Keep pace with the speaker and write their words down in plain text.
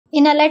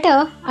In a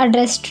letter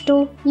addressed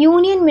to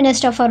Union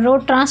Minister for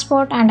Road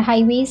Transport and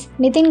Highways,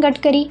 Nitin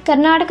Gadkari,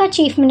 Karnataka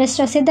Chief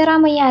Minister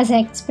Siddaramaiah has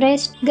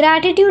expressed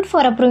gratitude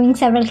for approving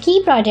several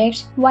key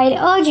projects while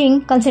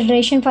urging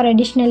consideration for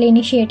additional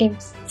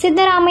initiatives.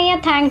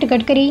 Siddaramaiah thanked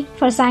Gadkari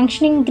for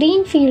sanctioning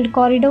greenfield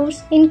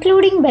corridors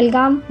including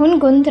Belgaum,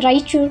 Hungund,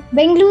 Raichur,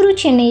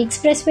 Bangalore-Chennai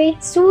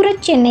Expressway,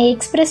 Surat-Chennai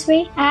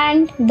Expressway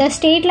and the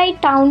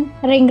Statelight Town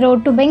Ring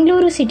Road to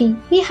Bengaluru City.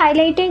 He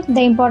highlighted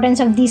the importance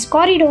of these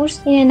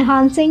corridors in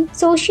enhancing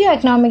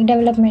socio-economic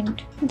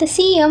development. The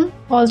CM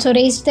also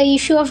raised the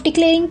issue of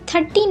declaring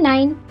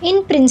 39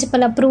 in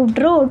principle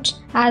approved roads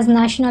as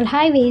national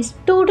highways,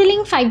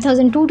 totaling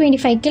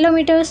 5,225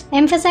 kilometers,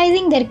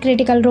 emphasizing their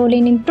critical role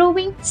in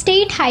improving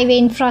state highway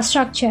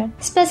infrastructure.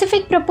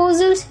 Specific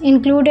proposals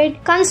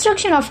included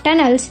construction of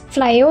tunnels,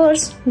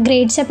 flyovers,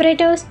 grade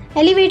separators,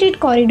 elevated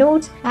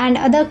corridors, and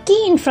other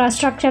key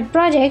infrastructure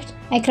projects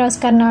across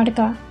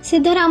Karnataka.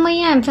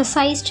 Siddaramaiah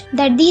emphasized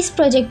that these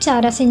projects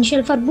are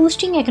essential for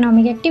boosting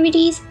economic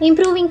activities,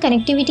 improving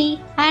connectivity,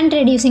 and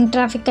reducing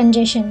traffic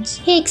congestions.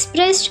 He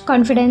expressed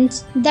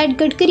confidence that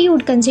Gadkari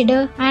would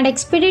consider and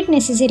expedite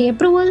necessary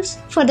approvals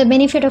for the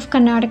benefit of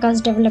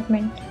Karnataka's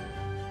development.